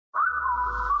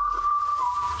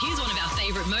Here's one of our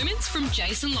favourite moments from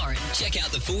Jason Lauren. Check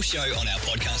out the full show on our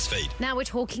podcast feed. Now we're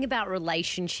talking about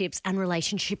relationships and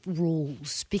relationship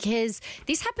rules, because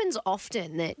this happens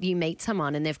often that you meet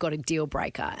someone and they've got a deal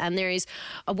breaker. And there is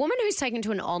a woman who's taken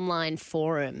to an online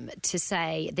forum to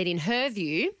say that in her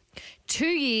view, 2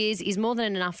 years is more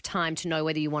than enough time to know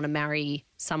whether you want to marry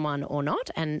someone or not,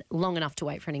 and long enough to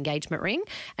wait for an engagement ring.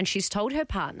 And she's told her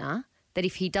partner that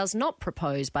if he does not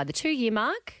propose by the 2-year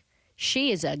mark,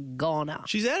 she is a goner.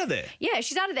 She's out of there. Yeah,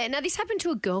 she's out of there. Now, this happened to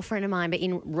a girlfriend of mine, but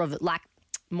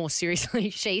more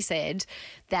seriously, she said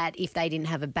that if they didn't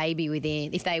have a baby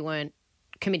if they weren't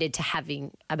committed to having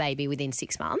a baby within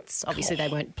 6 months, obviously they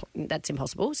weren't, that's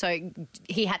impossible. So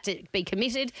he had to be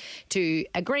committed to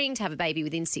agreeing to have a baby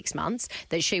within 6 months,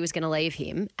 that she was going to leave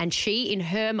him. And she, in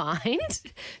her mind,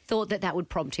 thought that that would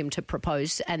prompt him to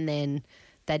propose, and then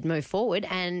they'd move forward,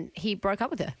 and he broke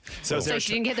up with her. So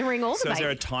she didn't get the ring or the baby. So is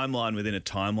there a timeline within a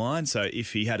timeline? So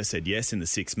if he had said yes in the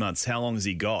 6 months, how long has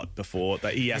he got before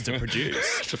that he has to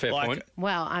produce? That's a fair point.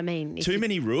 Well, I mean... Too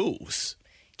many rules.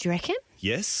 Do you reckon?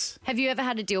 Yes. Have you ever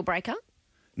had a deal breaker?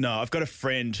 No, I've got a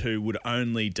friend who would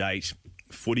only date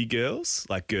footy girls,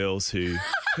 like girls who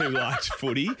liked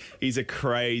footy. He's a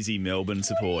crazy Melbourne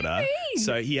supporter. What do you mean?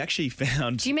 So he actually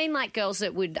found... Do you mean like girls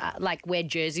that would wear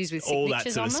jerseys with all signatures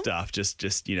that sort on of them? stuff,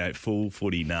 just full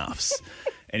footy nuffs.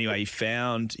 Anyway, he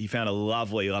found a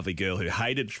lovely, lovely girl who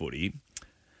hated footy,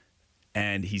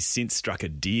 and he's since struck a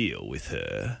deal with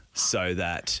her so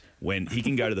that when he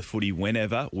can go to the footy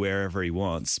whenever, wherever he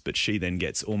wants, but she then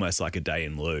gets almost like a day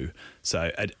in lieu.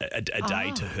 So a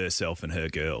day to herself and her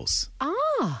girls.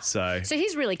 So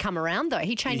he's really come around, though.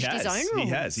 He changed his own rules. He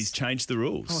has. He's changed the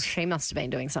rules. Oh, she must have been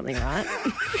doing something right.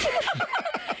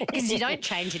 Because you don't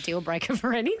change a deal breaker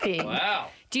for anything. Wow.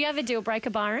 Do you have a deal breaker,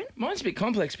 Byron? Mine's a bit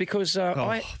complex because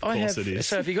I have. it is.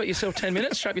 So if you got yourself 10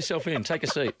 minutes, strap yourself in, take a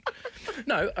seat.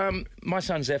 No, my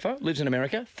son Zephyr lives in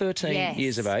America, 13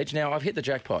 years of age. Now I've hit the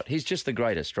jackpot. He's just the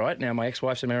greatest, right? Now my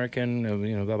ex-wife's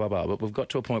American, blah blah blah. But we've got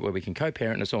to a point where we can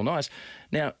co-parent, and it's all nice.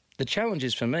 Now the challenge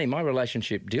is for me, my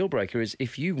relationship deal breaker is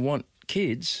if you want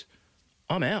kids,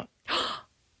 I'm out.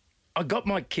 I got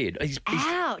my kid. He's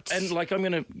out. And I'm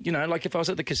going to, like if I was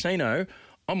at the casino,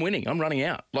 I'm winning. I'm running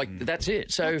out. That's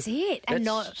it. So that's it. And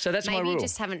that's my maybe rule. you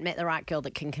just haven't met the right girl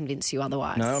that can convince you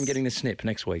otherwise. No, I'm getting the snip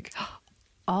next week.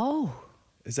 Oh.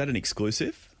 Is that an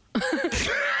exclusive?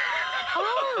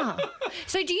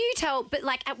 So do you tell, but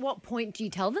at what point do you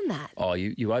tell them that? Oh,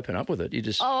 you open up with it. You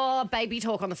just... Oh, baby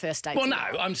talk on the first date. Well, no,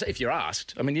 if you're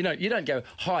asked. I mean, you don't go,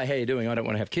 hi, how you doing? I don't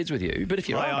want to have kids with you. But if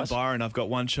you're Hi, asked... I'm Byron. I've got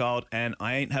one child and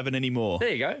I ain't having any more. There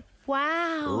you go.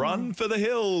 Wow. Run for the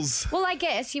hills. Well, I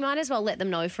guess you might as well let them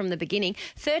know from the beginning.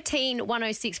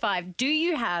 131065, do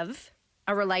you have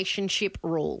a relationship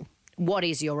rule? What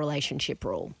is your relationship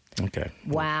rule? Okay.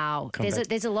 Wow.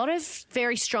 There's a lot of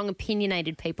very strong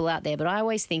opinionated people out there, but I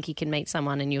always think you can meet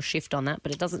someone and you'll shift on that,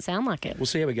 but it doesn't sound like it. We'll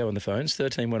see how we go on the phones,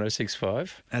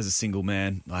 131065. As a single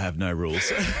man, I have no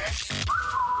rules.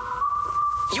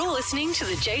 You're listening to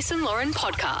the Jason Lauren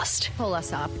podcast. Call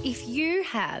us up. If you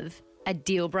have a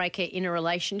deal breaker in a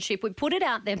relationship, we put it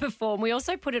out there before and we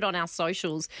also put it on our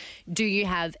socials. Do you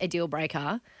have a deal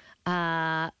breaker?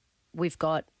 We've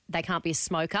got they can't be a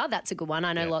smoker. That's a good one.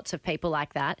 I know lots of people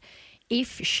like that.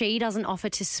 If she doesn't offer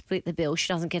to split the bill, she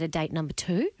doesn't get a date number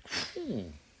 2.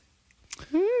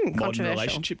 Modern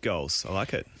relationship goals. I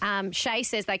like it. Shay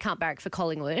says they can't barrack for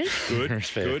Collingwood. Good. Good.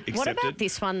 Accepted. What about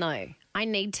this one, though? I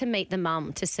need to meet the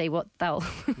mum to see what they'll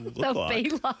be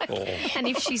like. Oh. And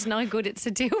if she's no good, it's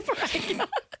a deal breaker.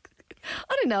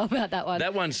 I don't know about that one.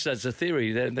 That one's a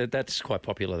theory. That's quite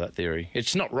popular, that theory.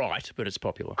 It's not right, but it's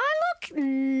popular. I look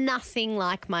nothing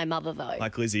like my mother, though.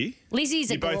 Like Lizzie? Lizzie's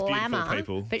You're a both glamour,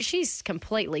 beautiful people. but she's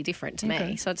completely different to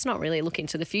me, so it's not really a look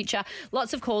into the future.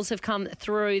 Lots of calls have come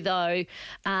through, though.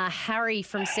 Harry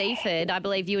from Seaford, I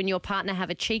believe you and your partner have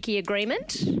a cheeky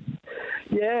agreement.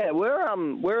 Yeah,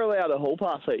 we're allowed a hall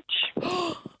pass each.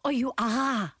 Oh, you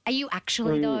are? Are you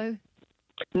actually, though?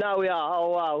 No, we are. Oh,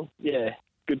 wow. Yeah.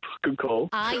 Good call.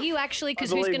 Are you actually?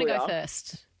 Because who's going to go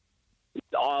first?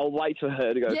 I'll wait for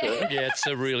her to go first. Yeah, it's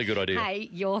a really good idea. Hey,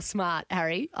 you're smart,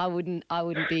 Harry. I wouldn't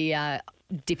be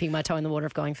dipping my toe in the water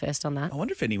of going first on that. I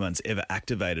wonder if anyone's ever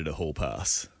activated a hall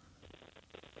pass.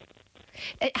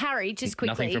 Harry, just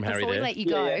quickly, Nothing from Harry before we there. let you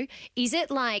go, is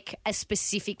it like a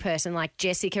specific person, like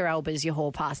Jessica Alba's your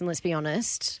hall pass? And let's be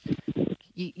honest,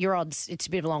 your odds, it's a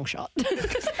bit of a long shot.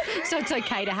 So it's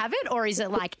okay to have it, or is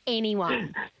it like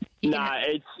anyone?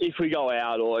 It's if we go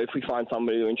out or if we find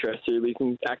somebody who's interested, we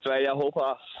can activate our hall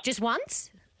pass. Just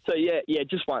once? So, yeah,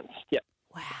 just once. Yep.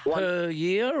 Wow. Per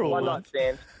year or? One night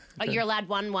stand. Oh, you're allowed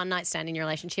one night stand in your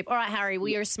relationship. All right, Harry, well,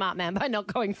 you're a smart man by not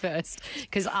going first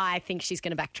because I think she's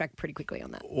going to backtrack pretty quickly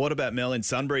on that. What about Mel in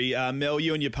Sunbury? Mel,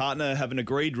 you and your partner have an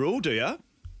agreed rule, do you?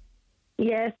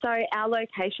 Yeah, so our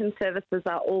location services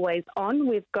are always on.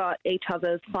 We've got each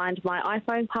other's Find My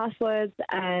iPhone passwords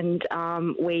and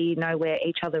we know where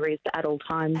each other is at all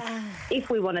times if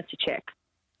we wanted to check.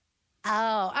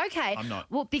 Oh, okay. I'm not-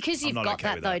 Well, because you've I'm not got okay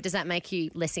that, with though, that. does that make you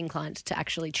less inclined to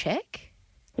actually check?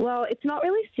 Well, it's not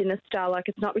really sinister. Like,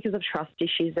 it's not because of trust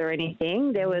issues or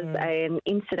anything. There was an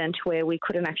incident where we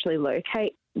couldn't actually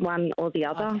locate one or the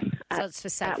other So it's for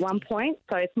safety. at one point.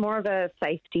 So it's more of a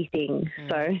safety thing.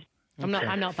 So I'm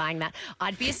not buying that.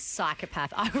 I'd be a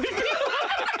psychopath. I would be.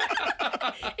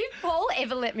 If Paul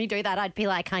ever let me do that, I'd be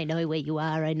like, I know where you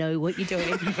are. I know what you're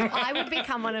doing. I would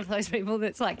become one of those people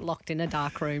that's like locked in a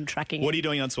dark room tracking. What are you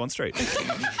doing on Swan Street?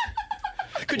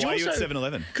 Why are you at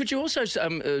 7-Eleven? Could you also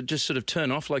just sort of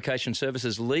turn off location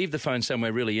services, leave the phone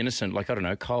somewhere really innocent, like, I don't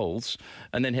know, Coles,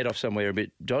 and then head off somewhere a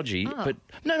bit dodgy? Oh. But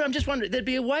no, I'm just wondering, there'd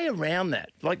be a way around that.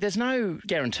 Like, there's no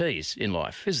guarantees in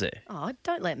life, is there? Oh,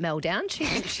 don't let Mel down.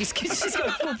 She's got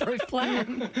a foolproof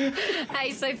plan.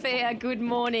 Hey, Sophia, good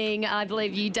morning. I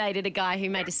believe you dated a guy who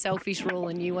made a selfish rule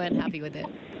and you weren't happy with it.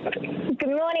 Good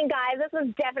morning, guys. This was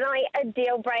definitely a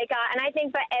deal breaker, and I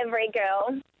think for every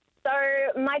girl.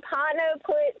 So my partner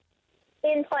put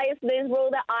in place this rule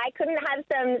that I couldn't have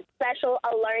some special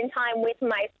alone time with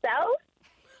myself,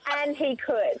 and he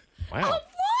could. Wow. Oh,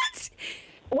 what?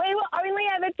 We were only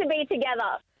ever to be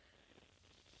together.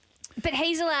 But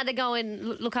he's allowed to go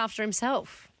and look after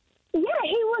himself. Yeah,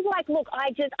 he was like, look, I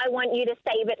want you to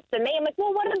save it for me. I'm like,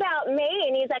 well, what about me?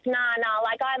 And he's like, nah,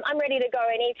 like, I'm ready to go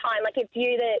anytime. Like, it's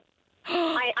you that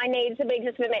I need to be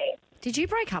just for me. Did you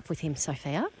break up with him,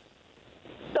 Sophia?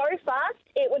 So fast,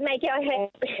 it would make your head...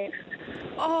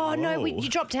 Oh, no, you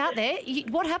dropped out there.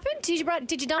 What happened?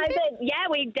 Did you dump I him? said, yeah,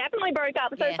 we definitely broke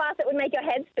up so Yeah. fast it would make your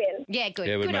head spin. Yeah, good.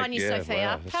 Yeah, it would Good make- on you, yeah,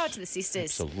 Sophia. wow. Power to the sisters.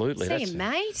 Absolutely. See That's you,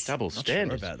 mate. double Not sure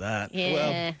standard. about that. Yeah.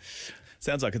 Well,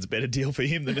 sounds like it's a better deal for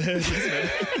him than hers, isn't it?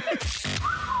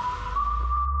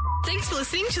 Thanks for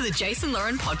listening to the Jason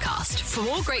Lauren podcast. For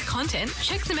more great content,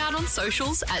 check them out on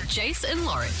socials at Jason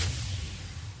Lauren.